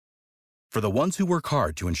For the ones who work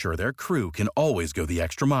hard to ensure their crew can always go the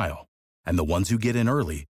extra mile, and the ones who get in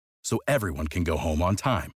early so everyone can go home on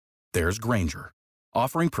time, there's Grainger,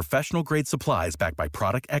 offering professional-grade supplies backed by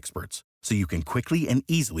product experts so you can quickly and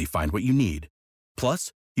easily find what you need.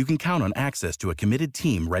 Plus, you can count on access to a committed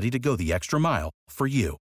team ready to go the extra mile for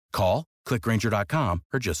you. Call, click Grainger.com,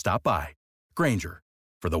 or just stop by. Grainger,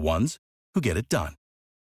 for the ones who get it done.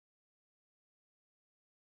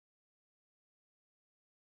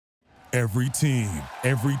 Every team,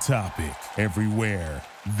 every topic, everywhere.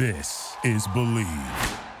 This is Believe.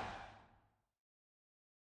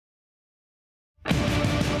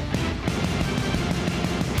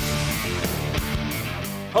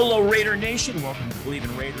 Hello, Raider Nation. Welcome to the Believe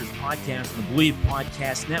in Raiders podcast on the Believe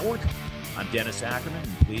Podcast Network. I'm Dennis Ackerman,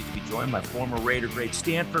 and pleased to be joined by former Raider great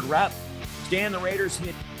Stanford Rapp. Stan, the Raiders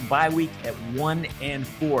hit bye week at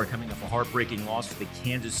 1-4, coming off a heartbreaking loss to the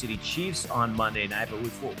Kansas City Chiefs on Monday night. But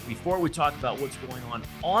before we talk about what's going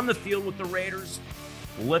on the field with the Raiders,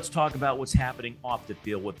 let's talk about what's happening off the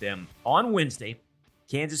field with them. On Wednesday,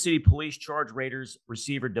 Kansas City police charged Raiders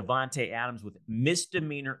receiver Davante Adams with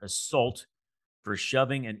misdemeanor assault for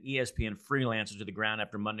shoving an ESPN freelancer to the ground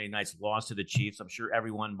after Monday night's loss to the Chiefs. I'm sure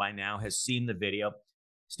everyone by now has seen the video.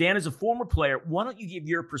 Stan, as a former player, why don't you give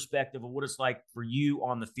your perspective of what it's like for you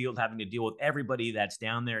on the field, having to deal with everybody that's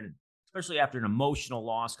down there, and especially after an emotional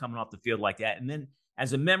loss coming off the field like that. And then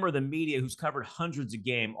as a member of the media who's covered hundreds of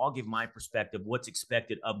games, I'll give my perspective, what's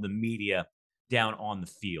expected of the media down on the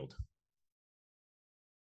field.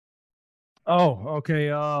 Oh,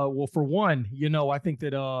 okay. Well, for one, I think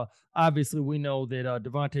that obviously we know that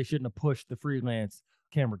Davante shouldn't have pushed the freelance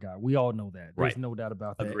camera guy. We all know that. There's no doubt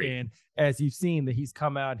about that. Agreed. And as you've seen that he's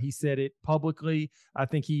come out, he said it publicly. I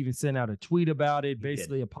think he even sent out a tweet about it,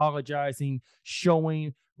 basically apologizing,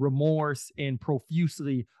 showing remorse, and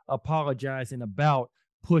profusely apologizing about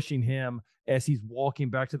pushing him as he's walking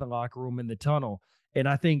back to the locker room in the tunnel. And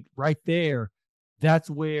I think right there, that's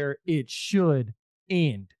where it should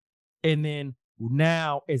end. And then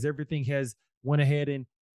now, as everything has went ahead and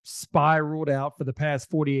spiraled out for the past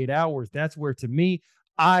 48 hours, that's where, to me,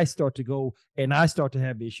 I start to go and I start to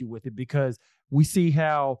have issue with it, because we see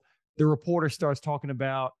how the reporter starts talking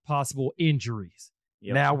about possible injuries.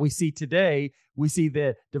 Yep. Now we see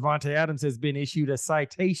that Davante Adams has been issued a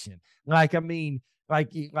citation. Like at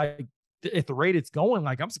the rate it's going,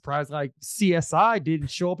 I'm surprised CSI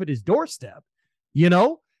didn't show up at his doorstep,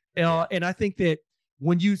 And I think that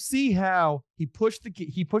when you see how he pushed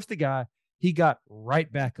the guy, he got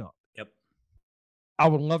right back up. Yep. I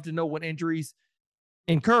would love to know what injuries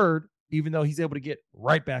incurred, even though he's able to get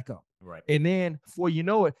right back up. Right. And then before you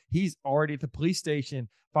know it, he's already at the police station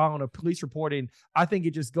filing a police report. And I think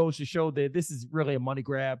it just goes to show that this is really a money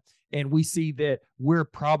grab. And we see that we're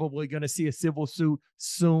probably going to see a civil suit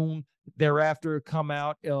soon thereafter come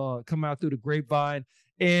out through the grapevine.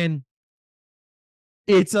 And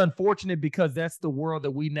it's unfortunate, because that's the world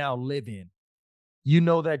that we now live in. You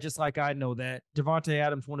know that just like I know that. Davante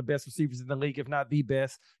Adams, one of the best receivers in the league, if not the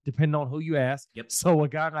best, depending on who you ask. Yep. So a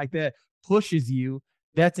guy like that pushes you.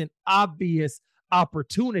 That's an obvious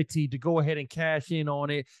opportunity to go ahead and cash in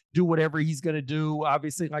on it, do whatever he's going to do.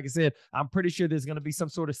 Obviously, like I said, I'm pretty sure there's going to be some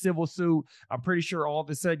sort of civil suit. I'm pretty sure all of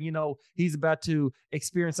a sudden, he's about to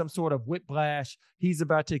experience some sort of whiplash. He's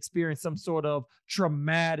about to experience some sort of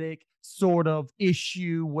traumatic sort of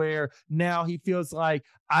issue where now he feels like,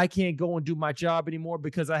 I can't go and do my job anymore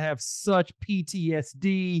because I have such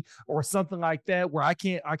PTSD or something like that, where I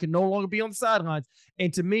can no longer be on the sidelines.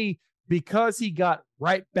 And to me, because he got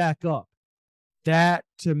right back up, that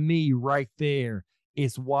to me right there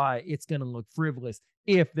is why it's going to look frivolous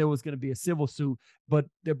if there was going to be a civil suit. But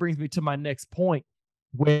that brings me to my next point,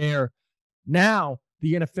 where now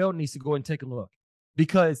the NFL needs to go and take a look,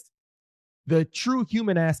 because the true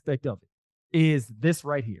human aspect of it is this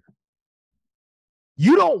right here.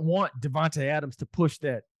 You don't want Davante Adams to push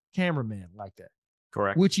that cameraman like that.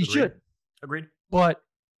 Correct. Which he should. Agreed. But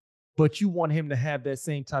you want him to have that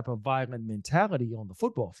same type of violent mentality on the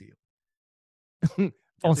football field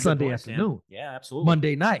on Sunday afternoon. Yeah, absolutely.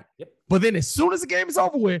 Monday night. Yep. But then as soon as the game is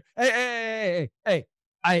over with, hey,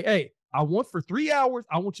 I want for 3 hours,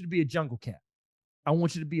 I want you to be a jungle cat. I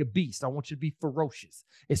want you to be a beast. I want you to be ferocious.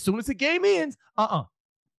 As soon as the game ends,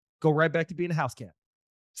 go right back to being a house cat.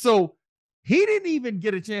 So he didn't even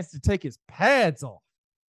get a chance to take his pads off.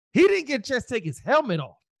 He didn't get a chance to take his helmet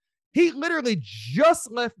off. He literally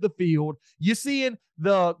just left the field. You're seeing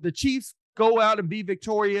the Chiefs go out and be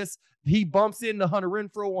victorious. He bumps into Hunter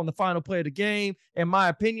Renfrow on the final play of the game. In my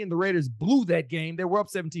opinion, the Raiders blew that game. They were up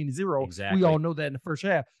 17-0. Exactly. We all know that in the first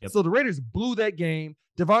half. Yep. So the Raiders blew that game.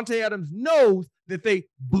 Davante Adams knows that they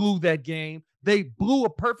blew that game. They blew a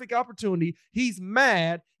perfect opportunity. He's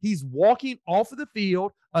mad. He's walking off of the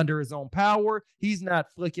field under his own power. He's not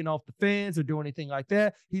flicking off the fans or doing anything like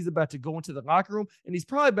that. He's about to go into the locker room, and he's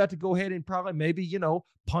probably about to go ahead and probably maybe,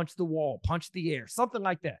 punch the wall, punch the air, something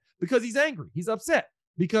like that, because he's angry. He's upset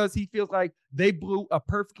because he feels like they blew a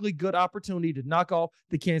perfectly good opportunity to knock off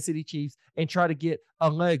the Kansas City Chiefs and try to get a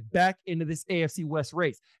leg back into this AFC West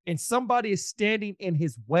race. And somebody is standing in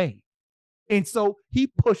his way. And so he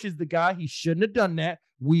pushes the guy. He shouldn't have done that.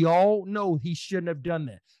 We all know he shouldn't have done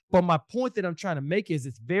that. But my point that I'm trying to make is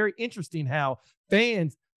it's very interesting how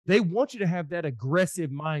fans, they want you to have that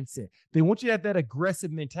aggressive mindset. They want you to have that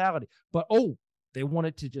aggressive mentality. But, they want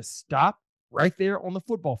it to just stop right there on the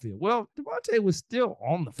football field. Well, Davante was still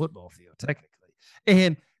on the football field, technically.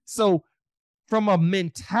 And so from a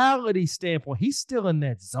mentality standpoint, he's still in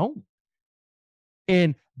that zone.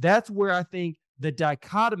 And that's where I think the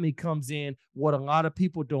dichotomy comes in, what a lot of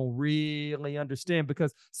people don't really understand,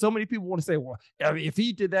 because so many people want to say, well, if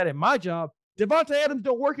he did that at my job, Davante Adams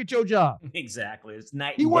don't work at your job. Exactly. It's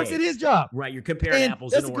night He and works day. at his job. Right. You're comparing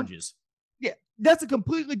apples and oranges. That's a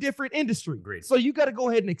completely different industry. Agreed. So you got to go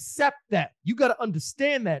ahead and accept that. You got to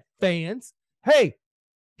understand that, fans. Hey,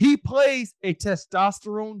 he plays a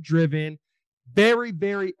testosterone-driven, very,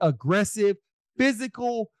 very aggressive,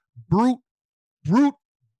 physical, brute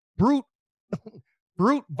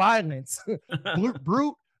violence,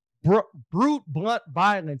 brute, blunt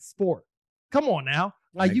violence sport. Come on now.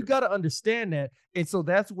 Like, you got to understand that. And so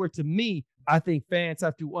that's where, to me, I think fans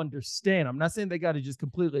have to understand. I'm not saying they got to just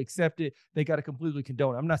completely accept it. They got to completely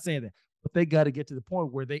condone it. I'm not saying that, but they got to get to the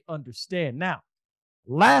point where they understand. Now,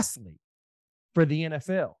 lastly, for the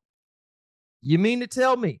NFL, you mean to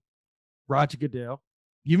tell me, Roger Goodell,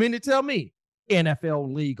 you mean to tell me,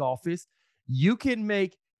 NFL league office, you can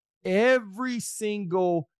make every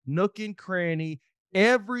single nook and cranny,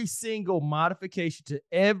 every single modification to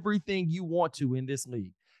everything you want to in this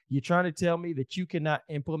league? You're trying to tell me that you cannot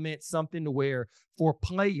implement something to where, for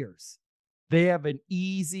players, they have an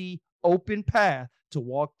easy, open path to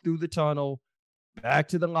walk through the tunnel, back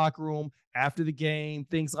to the locker room after the game,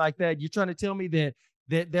 things like that? You're trying to tell me that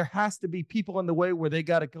there has to be people in the way where they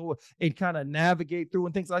got to go and kind of navigate through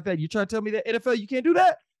and things like that? You're trying to tell me that NFL, you can't do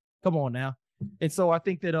that? Come on now. And so I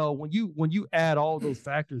think that when you add all those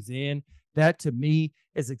factors in, that to me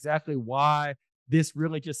is exactly why this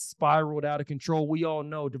really just spiraled out of control. We all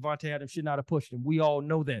know Davante Adams should not have pushed him. We all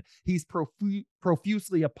know that. He's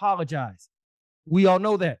profusely apologized. We all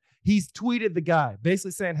know that. He's tweeted the guy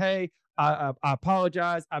basically saying, hey, I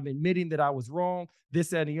apologize. I'm admitting that I was wrong, this,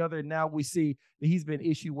 that, and the other. And now we see that he's been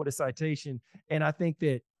issued with a citation. And I think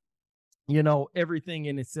that, everything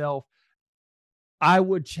in itself, I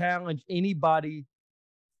would challenge anybody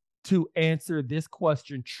to answer this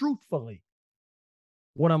question truthfully,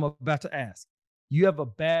 what I'm about to ask. You have a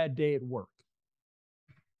bad day at work.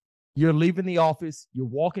 You're leaving the office. You're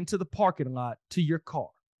walking to the parking lot to your car.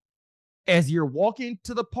 As you're walking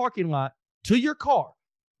to the parking lot to your car,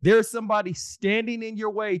 there's somebody standing in your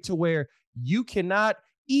way to where you cannot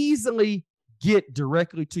easily get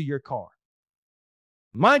directly to your car.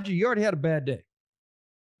 Mind you already had a bad day.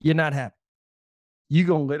 You're not happy. You're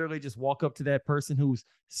going to literally just walk up to that person who's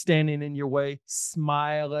standing in your way,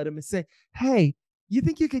 smile at him and say, hey, you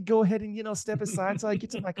think you could go ahead and, step aside so I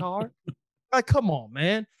get to my car? Like, come on,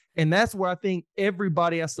 man. And that's where I think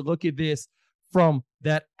everybody has to look at this from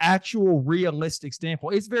that actual realistic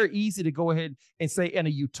standpoint. It's very easy to go ahead and say in a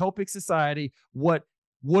utopic society what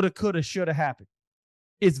woulda, coulda, shoulda happened.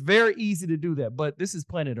 It's very easy to do that, but this is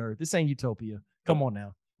planet Earth. This ain't utopia. Come on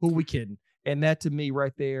now. Who we kidding? And that, to me,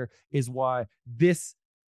 right there is why this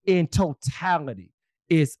in totality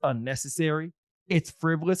is unnecessary. It's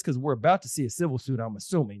frivolous because we're about to see a civil suit, I'm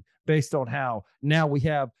assuming, based on how now we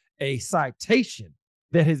have a citation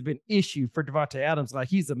that has been issued for Davante Adams like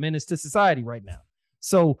he's a menace to society right now.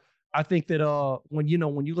 So I think that when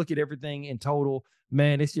you look at everything in total,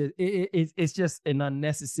 man, it's just an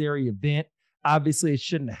unnecessary event. Obviously, it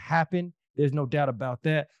shouldn't have happened. There's no doubt about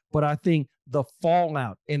that. But I think the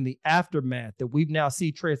fallout and the aftermath that we've now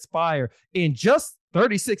seen transpire in just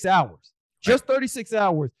 36 hours,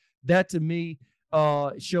 that to me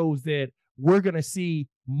shows that we're going to see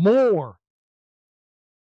more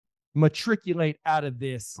matriculate out of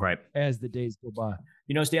this as the days go by.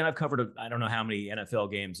 Stan, I've covered I don't know how many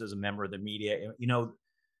NFL games as a member of the media.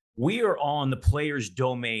 We are on the player's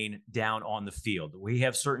domain down on the field. We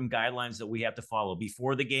have certain guidelines that we have to follow.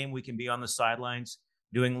 Before the game, we can be on the sidelines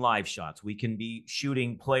doing live shots. We can be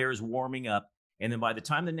shooting players warming up. And then by the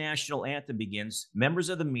time the national anthem begins, members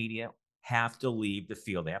of the media have to leave the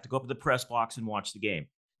field. They have to go up to the press box and watch the game.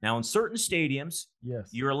 Now, in certain stadiums, Yes,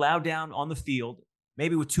 you're allowed down on the field,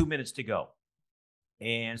 maybe with 2 minutes to go.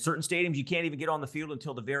 And certain stadiums, you can't even get on the field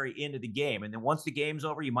until the very end of the game. And then once the game's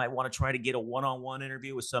over, you might want to try to get a one-on-one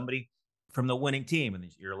interview with somebody from the winning team. And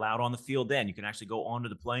you're allowed on the field then. You can actually go onto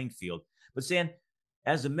the playing field. But Stan,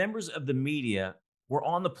 as the members of the media, we're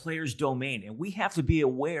on the player's domain, and we have to be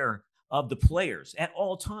aware of the players at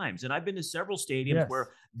all times. And I've been to several stadiums where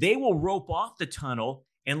they will rope off the tunnel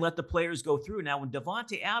and let the players go through. Now, when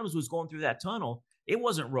Davante Adams was going through that tunnel, it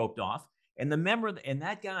wasn't roped off. And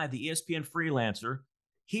that guy, the ESPN freelancer,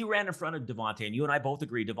 he ran in front of Davante, and you and I both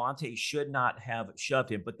agree Davante should not have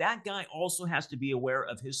shoved him. But that guy also has to be aware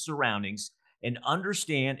of his surroundings and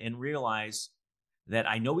understand and realize that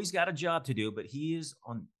I know he's got a job to do, but he is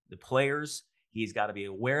on the players. He's got to be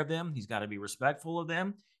aware of them. He's got to be respectful of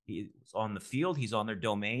them. He's on the field. He's on their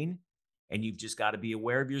domain. And you've just got to be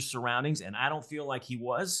aware of your surroundings. And I don't feel like he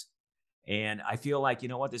was. And I feel like, you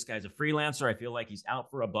know what, this guy's a freelancer. I feel like he's out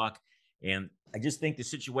for a buck. And I just think the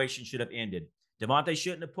situation should have ended. Davante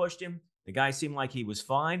shouldn't have pushed him. The guy seemed like he was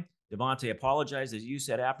fine. Davante apologized, as you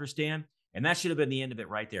said, after Stan. And that should have been the end of it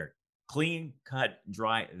right there. Clean, cut,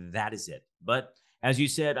 dry. That is it. But as you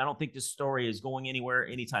said, I don't think this story is going anywhere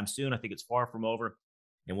anytime soon. I think it's far from over.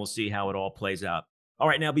 And we'll see how it all plays out. All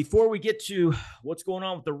right, now, before we get to what's going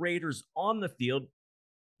on with the Raiders on the field,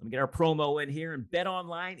 let me get our promo in here. And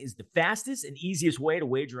BetOnline is the fastest and easiest way to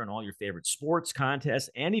wager on all your favorite sports, contests,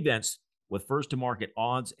 and events with first-to-market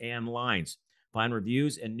odds and lines. Find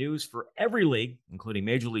reviews and news for every league, including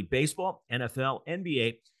Major League Baseball, NFL,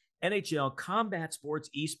 NBA, NHL, combat sports,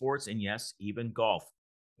 esports, and yes, even golf.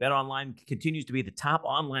 BetOnline continues to be the top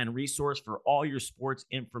online resource for all your sports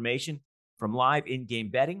information, from live in-game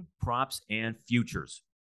betting, props, and futures.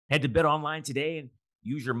 Head to BetOnline today and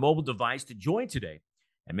use your mobile device to join today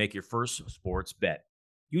and make your first sports bet.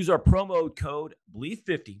 Use our promo code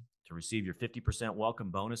BLEAV50 to receive your 50% welcome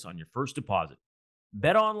bonus on your first deposit.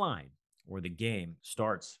 BetOnline, where the game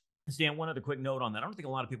starts. Stan, one other quick note on that. I don't think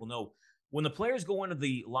a lot of people know. When the players go into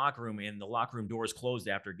the locker room and the locker room doors closed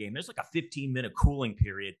after a game, there's like a 15-minute cooling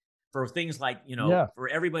period for things like, for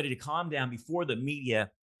everybody to calm down before the media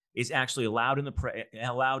is actually allowed in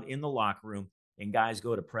the locker room and guys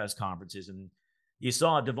go to press conferences. And you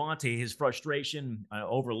saw Davante, his frustration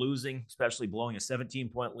over losing, especially blowing a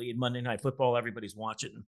 17-point lead Monday Night Football. Everybody's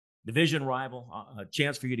watching. Division rival, a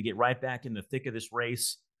chance for you to get right back in the thick of this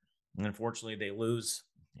race. And unfortunately, they lose,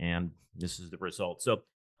 and this is the result. So,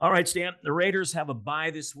 all right, Stan, the Raiders have a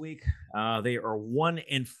bye this week. They are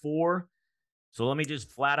 1-4. So let me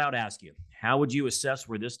just flat out ask you, how would you assess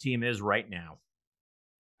where this team is right now?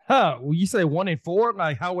 Well, you say 1-4.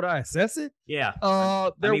 Like, how would I assess it? Yeah.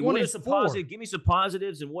 They're 1-4. Give me some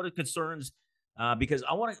positives and what are concerns? Because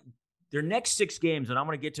I want to their next 6 games, and I'm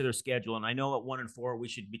going to get to their schedule. And I know at 1-4, we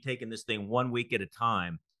should be taking this thing 1 week at a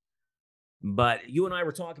time. But you and I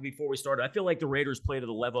were talking before we started. I feel like the Raiders play to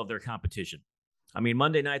the level of their competition. I mean,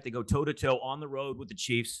 Monday night, they go toe-to-toe on the road with the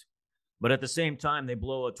Chiefs. But at the same time, they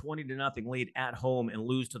blow a 20-0 lead at home and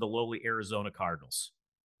lose to the lowly Arizona Cardinals.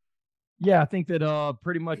 Yeah, I think that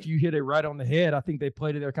pretty much you hit it right on the head. I think they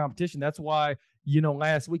play to their competition. That's why,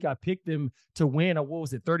 last week I picked them to win,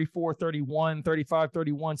 34-31,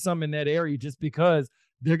 35-31, something in that area, just because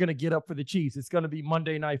they're going to get up for the Chiefs. It's going to be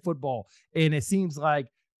Monday Night Football. And it seems like,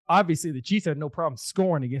 obviously, the Chiefs had no problem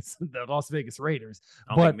scoring against the Las Vegas Raiders.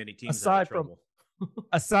 I don't think many teams have trouble.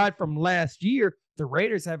 Aside from last year, the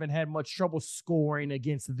Raiders haven't had much trouble scoring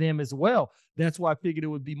against them as well. That's why I figured it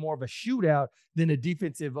would be more of a shootout than a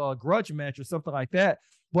defensive grudge match or something like that.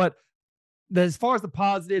 But as far as the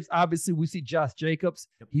positives, obviously we see Josh Jacobs.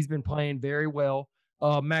 Yep. He's been playing very well.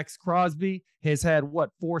 Max Crosby has had,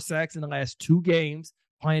 4 sacks in the last 2 games,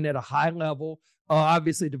 playing at a high level.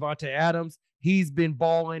 Obviously, Davante Adams, he's been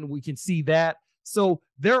balling. We can see that. So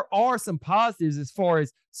there are some positives as far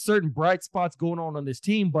as certain bright spots going on this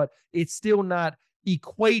team, but it's still not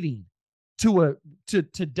equating to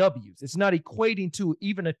W's. It's not equating to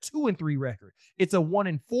even a 2-3 record. It's a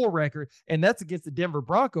 1-4 record, and that's against the Denver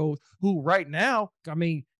Broncos, who right now, I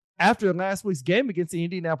mean, after last week's game against the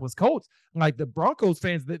Indianapolis Colts, like the Broncos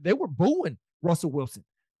fans, they were booing Russell Wilson.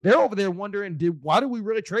 They're over there wondering, why do we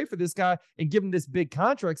really trade for this guy and give him this big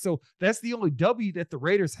contract? So that's the only W that the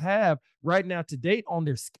Raiders have right now to date on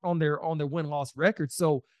their win-loss record.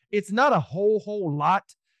 So it's not a whole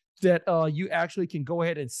lot that you actually can go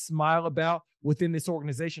ahead and smile about within this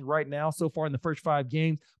organization right now so far in the first 5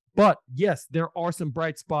 games. But yes, there are some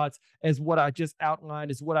bright spots as what I just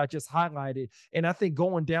outlined, as what I just highlighted. And I think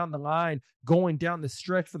going down the line, going down the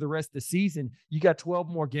stretch for the rest of the season, you got 12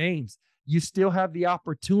 more games. You still have the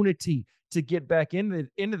opportunity to get back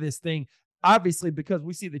into this thing. Obviously, because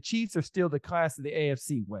we see the Chiefs are still the class of the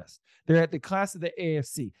AFC West. They're at the class of the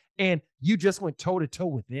AFC. And you just went toe-to-toe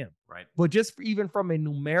with them. Right. But just even from a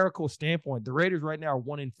numerical standpoint, the Raiders right now are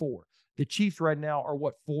 1-4. The Chiefs right now are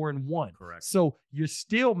 4-1. Correct. So you're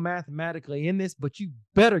still mathematically in this, but you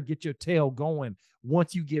better get your tail going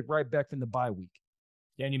once you get right back from the bye week.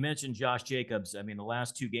 Dan, you mentioned Josh Jacobs. I mean, the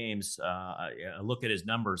last 2 games, I look at his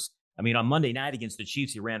numbers. I mean, on Monday night against the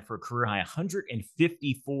Chiefs, he ran for a career high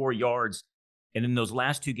 154 yards. And in those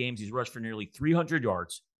last 2 games, he's rushed for nearly 300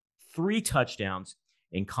 yards, 3 touchdowns,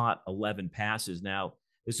 and caught 11 passes. Now,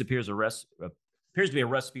 this appears to be a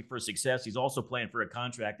recipe for success. He's also playing for a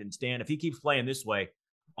contract. And Stan, if he keeps playing this way,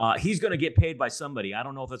 he's going to get paid by somebody. I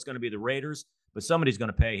don't know if it's going to be the Raiders, but somebody's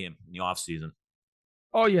going to pay him in the offseason.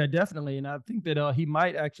 Oh, yeah, definitely. And I think that he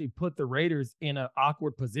might actually put the Raiders in an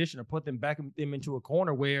awkward position or put them into a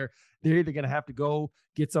corner where they're either going to have to go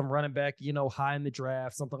get some running back, high in the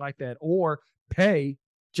draft, something like that, or pay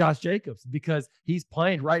Josh Jacobs because he's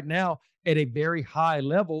playing right now at a very high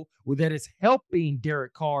level that is helping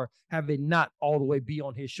Derek Carr have it not all the way be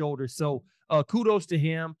on his shoulders. So kudos to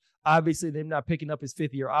him. Obviously, them not picking up his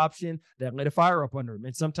 5th-year option, that lit a fire up under him.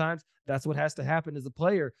 And sometimes that's what has to happen as a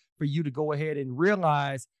player for you to go ahead and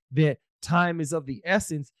realize that time is of the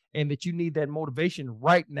essence and that you need that motivation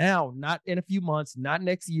right now, not in a few months, not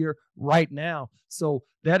next year, right now. So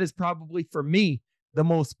that is probably, for me, the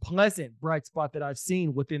most pleasant bright spot that I've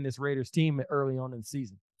seen within this Raiders team early on in the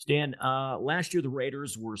season. Stan, last year the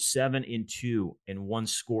Raiders were 7-2 in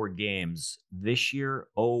 1-score games. This year,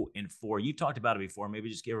 0-4. You talked about it before. Maybe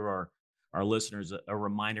just give our listeners a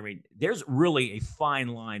reminder. I mean, there's really a fine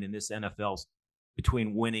line in this NFL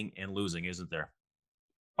between winning and losing, isn't there?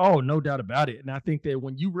 Oh, no doubt about it. And I think that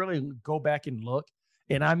when you really go back and look,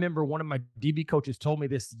 and I remember one of my DB coaches told me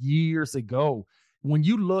this years ago, when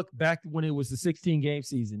you look back when it was the 16-game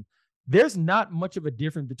season, there's not much of a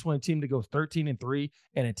difference between a team that goes 13-3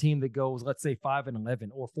 and a team that goes, let's say, 5-11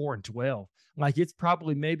 or 4-12. Like, it's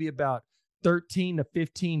probably maybe about 13 to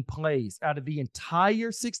 15 plays out of the entire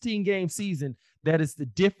 16-game season. That is the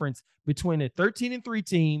difference between a 13-3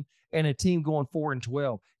 team and a team going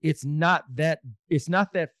 4-12. It's not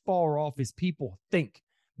that far off as people think,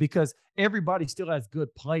 because everybody still has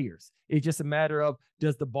good players. It's just a matter of,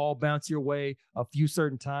 does the ball bounce your way a few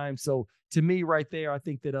certain times? So to me right there, I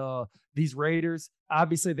think that these Raiders,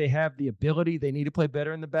 obviously they have the ability. They need to play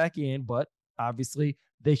better in the back end, but obviously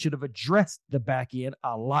they should have addressed the back end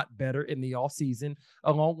a lot better in the offseason,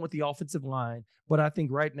 along with the offensive line. But I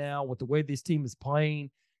think right now, with the way this team is playing,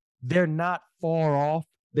 they're not far off.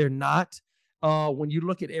 They're not. When you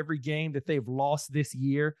look at every game that they've lost this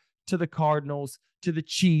year, to the Cardinals, to the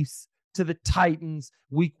Chiefs, to the Titans,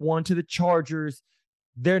 week 1 to the Chargers,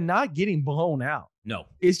 they're not getting blown out. No.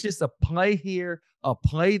 It's just a play here, a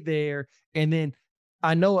play there. And then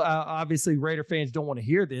I know obviously Raider fans don't want to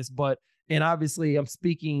hear this, and obviously I'm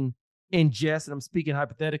speaking in jest and I'm speaking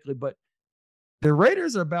hypothetically, but the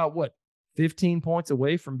Raiders are about 15 points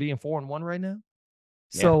away from being 4-1 right now.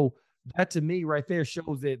 Yeah. So that to me right there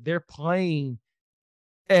shows that they're playing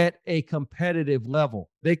at a competitive level.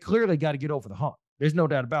 They clearly got to get over the hump. There's no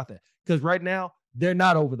doubt about that. Because right now, they're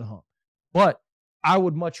not over the hump. But I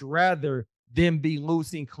would much rather them be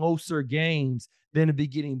losing closer games than to be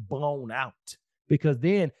getting blown out. Because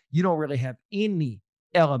then you don't really have any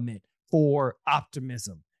element for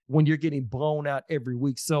optimism when you're getting blown out every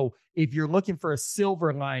week. So if you're looking for a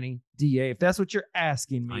silver lining, DA, if that's what you're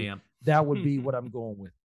asking me, that would be what I'm going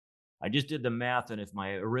with. I just did the math, and if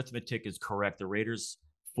my arithmetic is correct, the Raiders'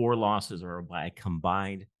 4 losses are by a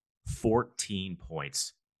combined 14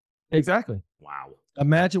 points. Exactly. Wow.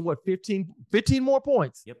 Imagine 15 more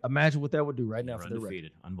points. Yep. Imagine what that would do right now for the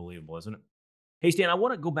undefeated. Unbelievable, isn't it? Hey, Stan, I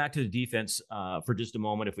want to go back to the defense for just a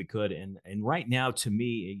moment, if we could. And right now, to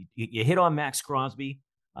me, you hit on Max Crosby.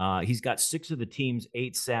 He's got 6 of the team's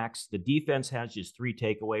 8 sacks. The defense has just 3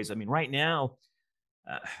 takeaways. I mean, right now,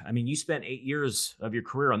 you spent 8 years of your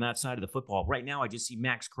career on that side of the football. Right now, I just see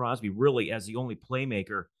Max Crosby really as the only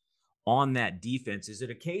playmaker on that defense. Is it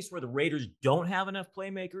a case where the Raiders don't have enough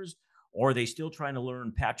playmakers, or are they still trying to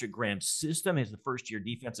learn Patrick Graham's system as the first-year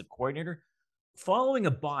defensive coordinator? Following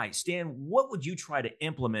a bye, Stan, what would you try to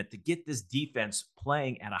implement to get this defense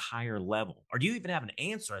playing at a higher level? Or do you even have an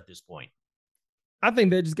answer at this point? I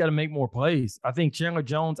think they just got to make more plays. I think Chandler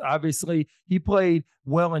Jones, obviously, he played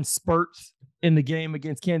well in spurts in the game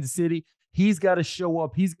against Kansas City. He's got to show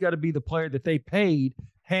up. He's got to be the player that they paid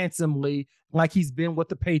handsomely, like he's been with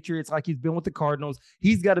the Patriots, like he's been with the Cardinals.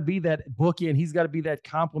 He's got to be that bookend. He's got to be that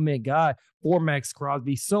compliment guy for Max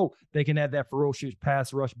Crosby so they can have that ferocious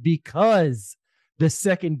pass rush, because the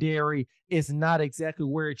secondary is not exactly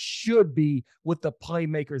where it should be with the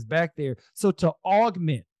playmakers back there. So to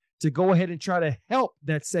augment, to go ahead and try to help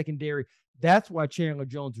that secondary, that's why Chandler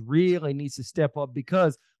Jones really needs to step up,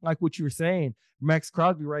 because like what you were saying, Max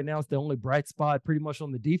Crosby right now is the only bright spot pretty much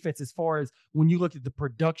on the defense as far as when you look at the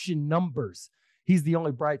production numbers. He's the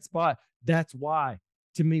only bright spot. That's why,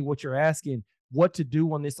 to me, what you're asking, what to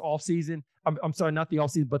do on this offseason, I'm sorry, not the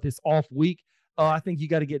offseason, but this off week, I think you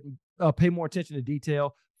got to pay more attention to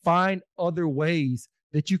detail, find other ways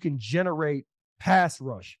that you can generate pass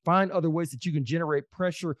rush, find other ways that you can generate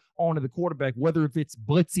pressure onto the quarterback, whether if it's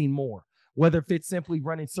blitzing more, whether if it's simply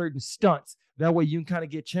running certain stunts. That way you can kind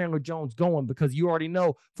of get Chandler Jones going, because you already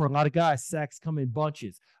know for a lot of guys, sacks come in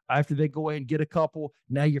bunches. After they go ahead and get a couple,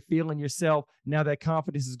 now you're feeling yourself. Now that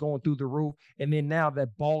confidence is going through the roof. And then now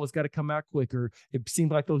that ball has got to come out quicker. It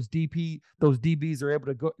seems like those DBs are able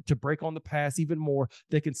to go to break on the pass even more.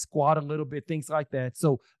 They can squat a little bit, things like that.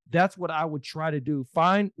 So that's what I would try to do.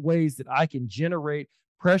 Find ways that I can generate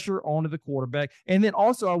pressure onto the quarterback. And then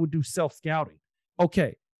also I would do self-scouting.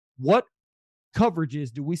 Okay, what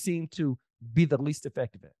coverages do we seem to be the least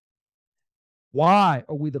effective at? Why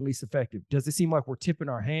are we the least effective? Does it seem like we're tipping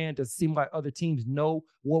our hand? Does it seem like other teams know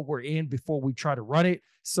what we're in before we try to run it?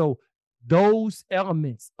 So those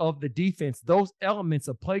elements of the defense, those elements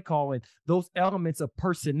of play calling, those elements of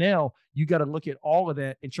personnel, you got to look at all of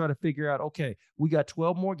that and try to figure out, okay, we got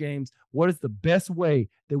 12 more games. What is the best way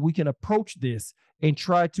that we can approach this and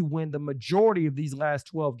try to win the majority of these last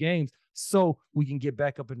 12 games so we can get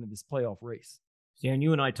back up into this playoff race? Dan,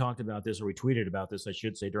 you and I talked about this, or we tweeted about this, I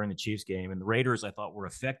should say, during the Chiefs game. And the Raiders, I thought, were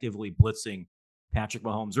effectively blitzing Patrick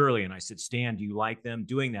Mahomes early. And I said, Stan, do you like them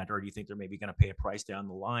doing that? Or do you think they're maybe going to pay a price down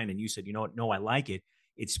the line? And you said, you know what? No, I like it.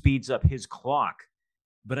 It speeds up his clock.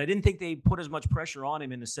 But I didn't think they put as much pressure on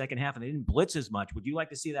him in the second half, and they didn't blitz as much. Would you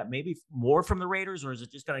like to see that maybe more from the Raiders, or is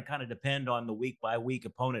it just going to kind of depend on the week-by-week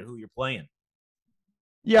opponent who you're playing?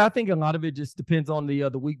 Yeah, I think a lot of it just depends on the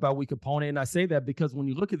week-by-week opponent. And I say that because when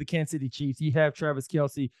you look at the Kansas City Chiefs, you have Travis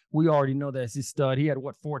Kelce. We already know that's his stud. He had,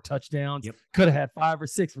 4 touchdowns? Yep. Could have had 5 or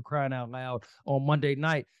 6 for crying out loud on Monday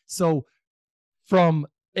night. So from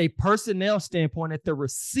a personnel standpoint at the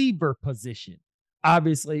receiver position,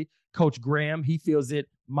 obviously, Coach Graham, he feels that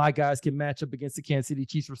my guys can match up against the Kansas City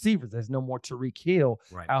Chiefs receivers. There's no more Tyreek Hill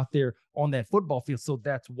out there on that football field. So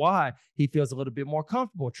that's why he feels a little bit more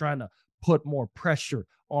comfortable trying to put more pressure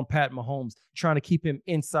on Pat Mahomes, trying to keep him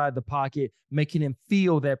inside the pocket, making him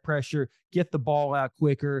feel that pressure, get the ball out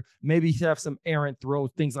quicker, maybe have some errant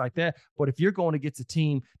throws, things like that. But if you're going against a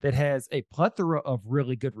team that has a plethora of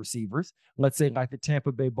really good receivers, let's say like the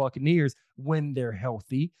Tampa Bay Buccaneers when they're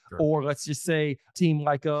healthy, or let's just say a team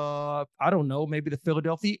like, I don't know, maybe the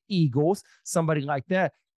Philadelphia Eagles, somebody like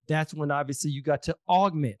that, that's when obviously you got to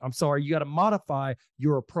you got to modify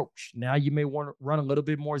your approach. Now you may want to run a little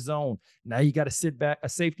bit more zone. Now you got to sit back, a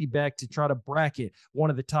safety back to try to bracket one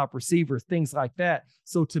of the top receivers, things like that.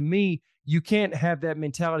 So to me, you can't have that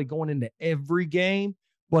mentality going into every game,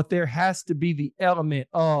 but there has to be the element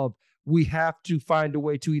of we have to find a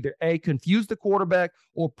way to either A, confuse the quarterback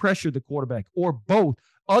or pressure the quarterback or both.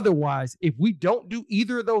 Otherwise, if we don't do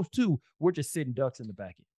either of those two, we're just sitting ducks in the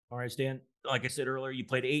back end. All right, Stan, like I said earlier, you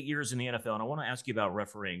played 8 years in the NFL, and I want to ask you about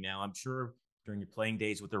refereeing. Now, I'm sure during your playing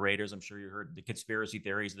days with the Raiders, I'm sure you heard the conspiracy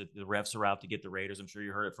theories that the refs are out to get the Raiders. I'm sure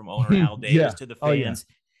you heard it from owner Al Davis to the fans.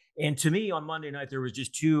 And to me, on Monday night, there was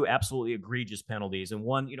just 2 absolutely egregious penalties. And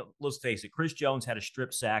one, let's face it, Chris Jones had a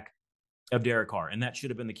strip sack of Derek Carr, and that should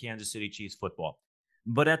have been the Kansas City Chiefs football.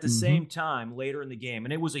 But at the same time, later in the game,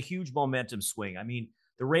 and it was a huge momentum swing. I mean,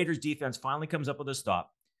 the Raiders defense finally comes up with a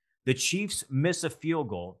stop. The Chiefs miss a field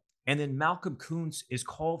goal, and then Malcolm Koonce is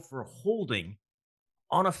called for holding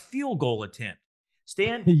on a field goal attempt.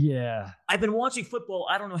 Stan, I've been watching football,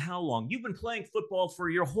 I don't know how long. You've been playing football for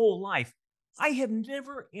your whole life. I have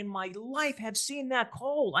never in my life have seen that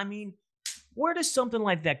called. I mean, where does something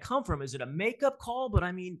like that come from? Is it a makeup call? But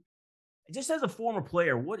I mean, just as a former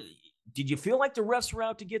player, what did you feel like the refs were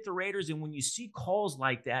out to get the Raiders? And when you see calls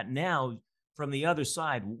like that now from the other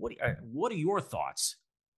side, what are your thoughts?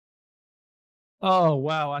 Oh,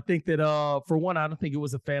 wow. I think that, for one, I don't think it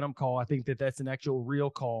was a phantom call. I think that that's an actual real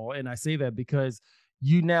call. And I say that because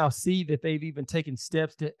you now see that they've even taken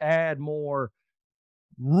steps to add more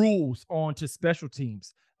rules onto special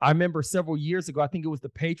teams. I remember several years ago, I think it was the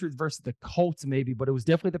Patriots versus the Colts maybe, but it was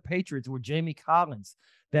definitely the Patriots where Jamie Collins,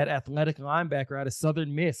 that athletic linebacker out of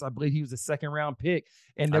Southern Miss, I believe he was a second-round pick.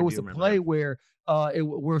 And there was a play where it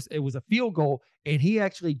was a field goal, and he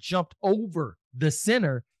actually jumped over the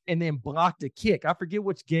center and then blocked a kick. I forget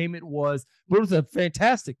which game it was, but it was a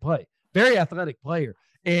fantastic play. Very athletic player.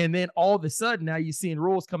 And then all of a sudden, now you're seeing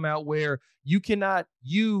rules come out where you cannot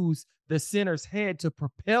use the center's head to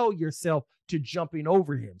propel yourself to jumping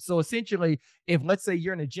over him. So essentially, if let's say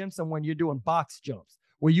you're in a gym somewhere and you're doing box jumps,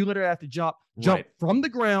 where you literally have to jump from the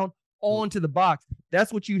ground onto the box,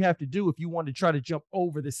 that's what you'd have to do if you want to try to jump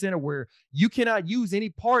over the center, where you cannot use any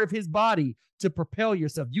part of his body to propel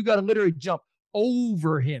yourself. You got to literally jump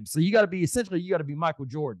over him. So you got to be Michael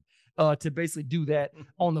Jordan to basically do that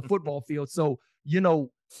on the football field. So,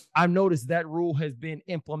 I've noticed that rule has been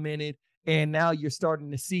implemented, and now you're starting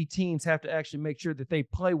to see teams have to actually make sure that they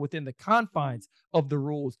play within the confines of the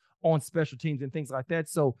rules on special teams and things like that.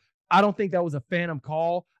 So I don't think that was a phantom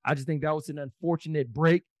call. I just think that was an unfortunate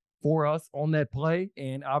break for us on that play,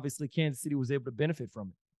 and obviously Kansas City was able to benefit from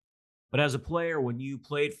it. But as a player, when you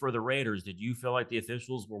played for the Raiders, did you feel like the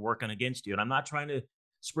officials were working against you? And I'm not trying to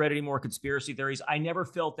spread any more conspiracy theories. I never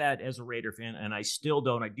felt that as a Raider fan, and I still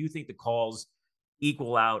don't. I do think the calls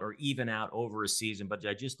equal out or even out over a season, but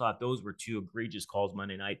I just thought those were two egregious calls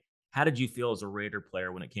Monday night. How did you feel as a Raider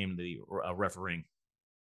player when it came to the refereeing?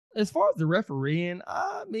 As far as the refereeing,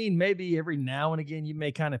 I mean, maybe every now and again you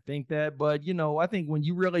may kind of think that, but I think when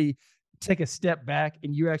you really take a step back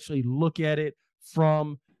and you actually look at it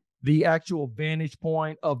from the actual vantage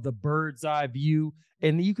point of the bird's eye view,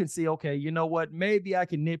 and you can see, okay, you know what, maybe I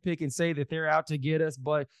can nitpick and say that they're out to get us,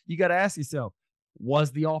 but you got to ask yourself,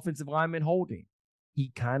 was the offensive lineman holding? He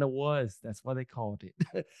kind of was. That's why they called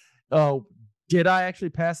it. Did I actually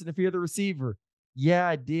pass interfere the receiver? Yeah,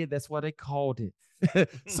 I did. That's why they called it.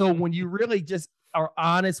 So when you really just are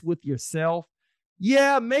honest with yourself,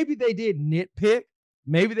 yeah, maybe they did nitpick.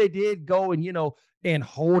 Maybe they did go and, and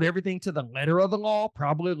hold everything to the letter of the law,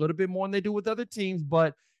 probably a little bit more than they do with other teams.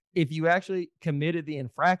 But if you actually committed the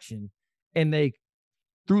infraction and they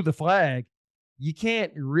threw the flag, you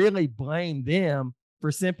can't really blame them for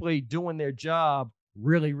simply doing their job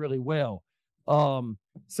really, really well.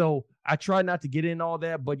 So I try not to get in all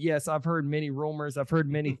that, but yes, I've heard many rumors. I've heard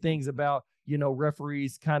many things about,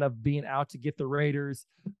 referees kind of being out to get the Raiders.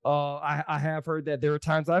 I have heard that there are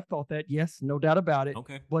times I've thought that, yes, no doubt about it.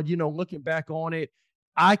 Okay. But, looking back on it,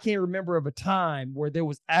 I can't remember of a time where there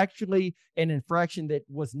was actually an infraction that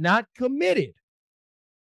was not committed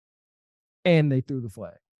and they threw the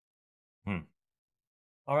flag.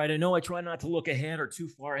 All right, I know I try not to look ahead or too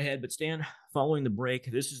far ahead, but Stan, following the break,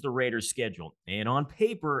 this is the Raiders' schedule. And on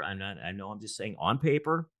paper, I'm just saying on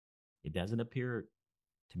paper, it doesn't appear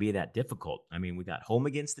to be that difficult. I mean, we got home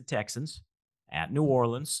against the Texans, at New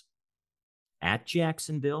Orleans, at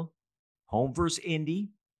Jacksonville, home versus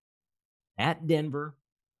Indy, at Denver,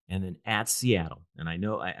 and then at Seattle. And I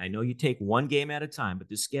know you take one game at a time, but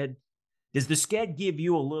does the sched give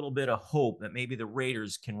you a little bit of hope that maybe the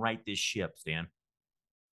Raiders can right this ship, Stan?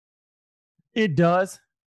 It does.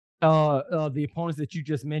 The opponents that you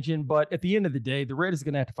just mentioned, but at the end of the day, the Raiders are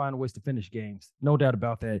going to have to find ways to finish games. No doubt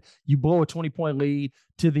about that. You blow a 20-point lead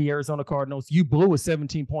to the Arizona Cardinals. You blew a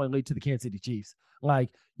 17-point lead to the Kansas City Chiefs.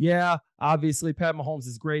 Yeah, obviously Pat Mahomes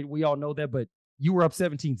is great. We all know that, but you were up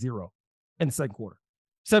 17-0 in the second quarter.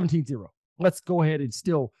 17-0. Let's go ahead and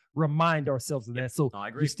still remind ourselves of that. So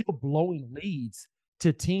you're still blowing leads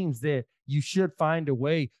to teams that you should find a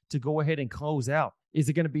way to go ahead and close out. Is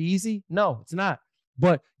it going to be easy? No, it's not.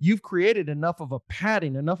 But you've created enough of a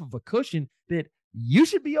padding, enough of a cushion that you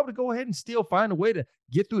should be able to go ahead and still find a way to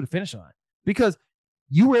get through the finish line because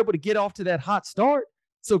you were able to get off to that hot start.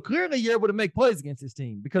 So clearly you're able to make plays against this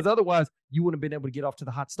team because otherwise you wouldn't have been able to get off to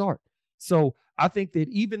the hot start. So I think that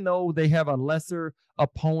even though they have a lesser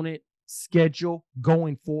opponent schedule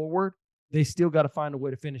going forward, they still got to find a way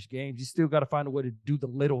to finish games. You still got to find a way to do the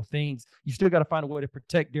little things. You still got to find a way to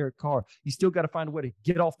protect Derek Carr. You still got to find a way to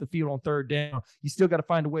get off the field on third down. You still got to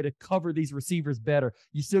find a way to cover these receivers better.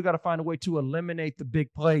 You still got to find a way to eliminate the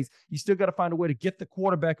big plays. You still got to find a way to get the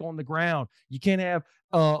quarterback on the ground. You can't have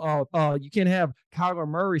Kyler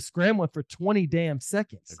Murray scrambling for 20 damn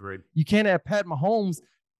seconds. Agreed. You can't have Pat Mahomes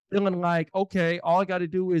feeling like, okay, all I got to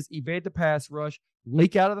do is evade the pass rush,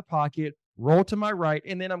 leak out of the pocket, roll to my right,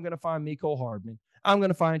 and then I'm going to find Mecole Hardman. I'm going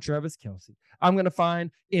to find Travis Kelce. I'm going to find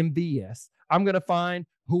MVS. I'm going to find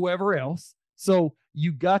whoever else. So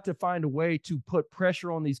you got to find a way to put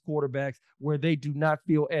pressure on these quarterbacks where they do not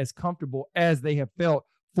feel as comfortable as they have felt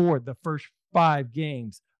for the first 5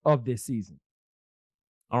 games of this season.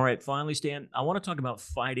 All right, finally, Stan, I want to talk about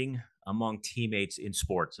fighting among teammates in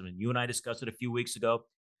sports. I mean, you and I discussed it a few weeks ago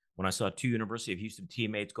when I saw two University of Houston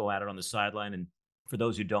teammates go at it on the sideline. And for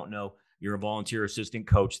those who don't know, you're a volunteer assistant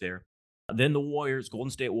coach there. Then the Warriors, Golden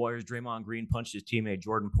State Warriors, Draymond Green punched his teammate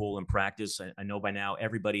Jordan Poole in practice. I know by now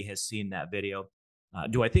everybody has seen that video.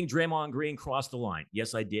 Do I think Draymond Green crossed the line?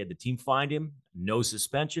 Yes, I did. The team fined him. No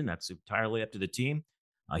suspension. That's entirely up to the team.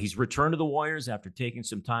 He's returned to the Warriors after taking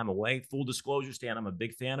some time away. Full disclosure, Stan, I'm a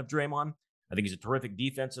big fan of Draymond. I think he's a terrific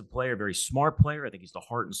defensive player, very smart player. I think he's the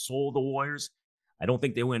heart and soul of the Warriors. I don't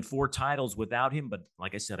think they win 4 titles without him, but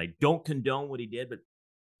like I said, I don't condone what he did. But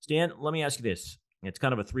Stan, let me ask you this. It's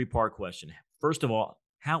kind of a 3-part question. First of all,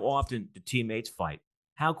 how often do teammates fight?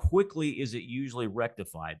 How quickly is it usually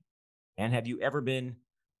rectified? And have you ever been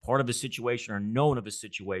part of a situation or known of a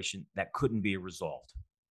situation that couldn't be resolved?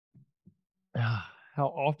 How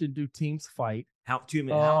often do teams fight? How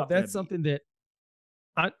often that's something that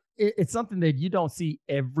it's something that you don't see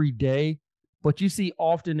every day, but you see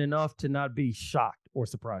often enough to not be shocked or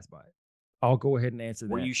surprised by it. I'll go ahead and answer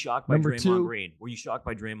that. Were you shocked by Draymond Green? Were you shocked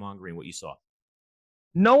by Draymond Green, what you saw?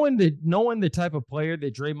 Knowing the type of player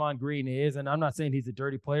that Draymond Green is, and I'm not saying he's a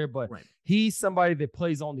dirty player, but he's somebody that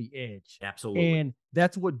plays on the edge. Absolutely. And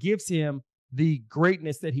that's what gives him the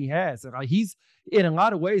greatness that he has. And he's, in a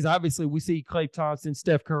lot of ways, obviously, we see Klay Thompson,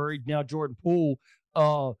 Steph Curry, now Jordan Poole,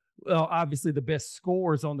 obviously the best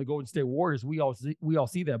scorers on the Golden State Warriors. We all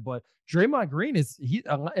see that. But Draymond Green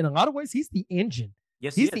in a lot of ways, he's the engine.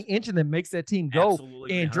 Yes, he's the engine that makes that team go.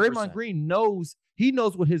 Absolutely, and 100%. Draymond Green knows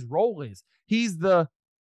what his role is. He's the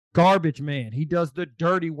garbage man. He does the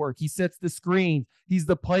dirty work. He sets the screens. He's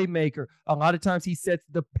the playmaker. A lot of times he sets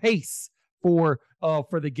the pace for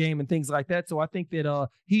the game and things like that. So I think that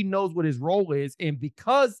he knows what his role is. And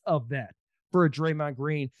because of that, for Draymond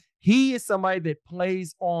Green, he is somebody that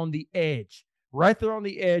plays on the edge. Right there on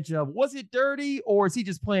the edge of, was it dirty or is he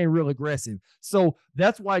just playing real aggressive? So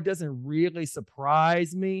that's why it doesn't really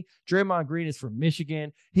surprise me. Draymond Green is from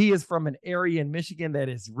Michigan. He is from an area in Michigan that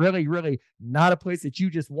is really, really not a place that you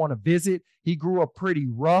just want to visit. He grew up pretty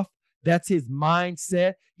rough. That's his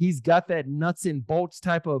mindset. He's got that nuts and bolts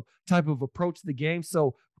type of approach to the game.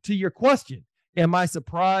 So to your question, am I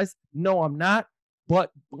surprised? No, I'm not.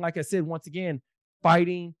 But like I said, once again,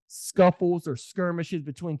 fighting, scuffles, or skirmishes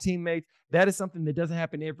between teammates, that is something that doesn't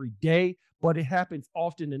happen every day, but it happens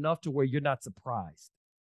often enough to where you're not surprised.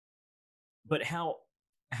 But how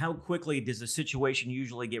quickly does the situation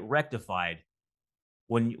usually get rectified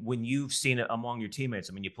when you've seen it among your teammates?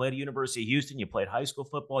 I mean, you played at University of Houston, you played high school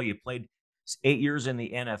football, you played 8 years in the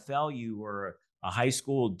NFL, you were a high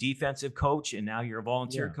school defensive coach, and now you're a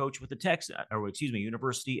volunteer coach with the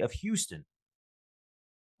University of Houston.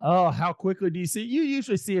 Oh, how quickly do you see? You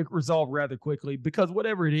usually see it resolve rather quickly because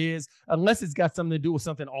whatever it is, unless it's got something to do with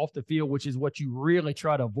something off the field, which is what you really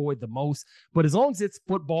try to avoid the most. But as long as it's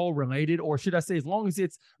football related, or should I say, as long as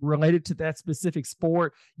it's related to that specific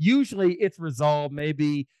sport, usually it's resolved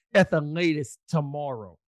maybe at the latest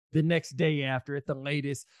tomorrow, the next day after at the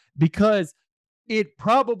latest, because it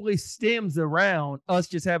probably stems around us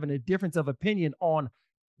just having a difference of opinion on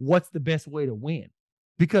what's the best way to win.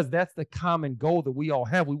 Because that's the common goal that we all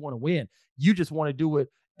have. We want to win. You just want to do it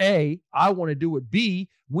A. I want to do it B.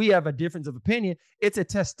 We have a difference of opinion. It's a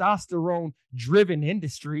testosterone-driven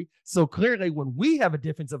industry. So clearly when we have a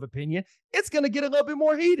difference of opinion, it's going to get a little bit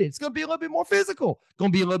more heated. It's going to be a little bit more physical.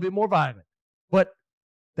 Going to be a little bit more violent. But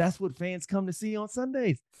that's what fans come to see on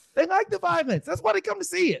Sundays. They like the violence. That's why they come to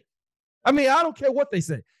see it. I mean, I don't care what they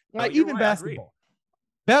say. Like even basketball.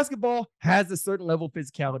 Basketball has a certain level of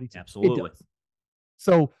physicality to it. Absolutely. It does.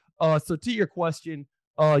 So to your question,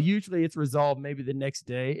 usually it's resolved maybe the next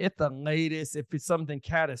day. At the latest, if it's something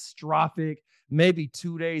catastrophic, maybe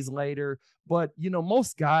 2 days later. But,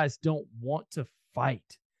 most guys don't want to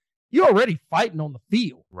fight. You're already fighting on the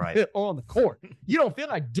field, right? Or on the court. You don't feel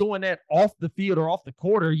like doing that off the field or off the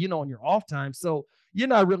court or, on your off time. So you're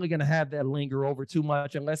not really going to have that linger over too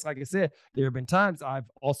much unless, like I said, there have been times I've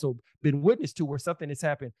also been witness to where something has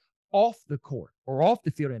happened off the court or off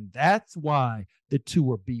the field. And that's why the two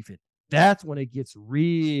are beefing. That's when it gets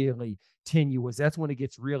really tenuous. That's when it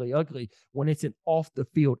gets really ugly, when it's an off the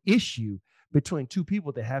field issue between two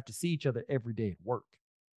people that have to see each other every day at work.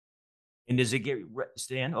 And does it get,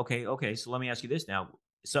 Stan? Okay. So let me ask you this now.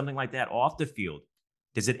 Something like that off the field,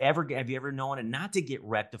 have you ever known it not to get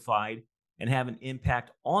rectified and have an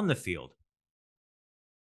impact on the field?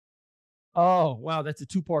 Oh, wow. That's a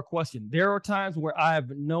 2-part question. There are times where I've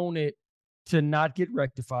known it to not get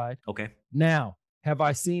rectified. Okay. Now, have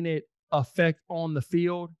I seen it affect on the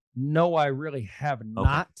field? No, I really have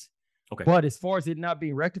not. Okay. But as far as it not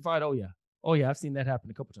being rectified, oh, yeah. Oh yeah, I've seen that happen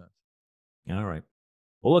a couple times. All right.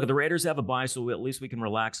 Well, look, the Raiders have a bye, so at least we can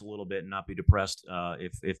relax a little bit and not be depressed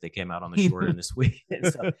if they came out on the short end this week.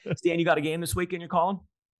 So, Stan, you got a game this weekend you're calling?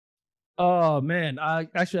 Oh man, I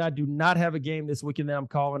do not have a game this weekend that I'm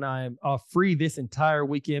calling. I am free this entire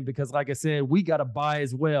weekend because, like I said, we got a bye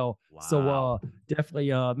as well. Wow. So definitely,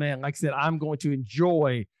 man, like I said, I'm going to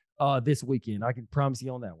enjoy this weekend. I can promise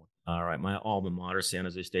you on that one. All right, my alma mater, San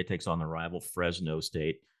Jose State, takes on the rival Fresno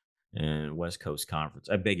State and West Coast Conference.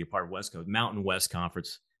 I beg your pardon, West Coast, Mountain West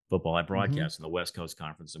Conference football. I broadcast in the West Coast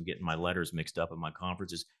Conference. I'm getting my letters mixed up in my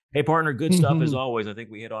conferences. Hey, partner, good stuff as always. I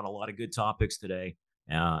think we hit on a lot of good topics today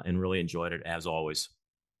and really enjoyed it as always.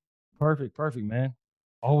 Perfect, man.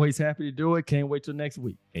 Always happy to do it. Can't wait till next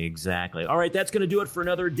week. Exactly. All right, that's going to do it for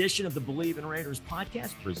another edition of the Believe in Raiders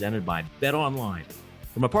podcast presented by BetOnline.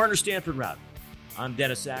 For my partner, Stanford Routt, I'm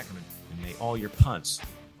Dennis Ackerman, and may all your punts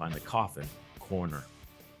find the coffin corner.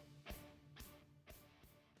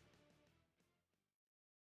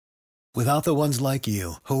 Without the ones like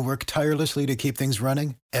you, who work tirelessly to keep things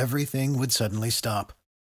running, everything would suddenly stop.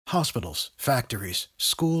 Hospitals, factories,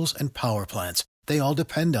 schools, and power plants, they all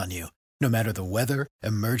depend on you. No matter the weather,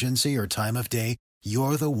 emergency, or time of day,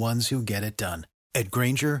 you're the ones who get it done. At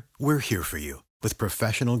Grainger, we're here for you with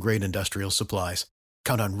professional-grade industrial supplies.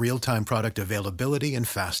 Count on real-time product availability and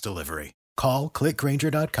fast delivery. Call, click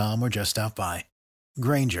Grainger.com, or just stop by.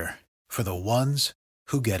 Grainger, for the ones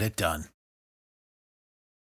who get it done.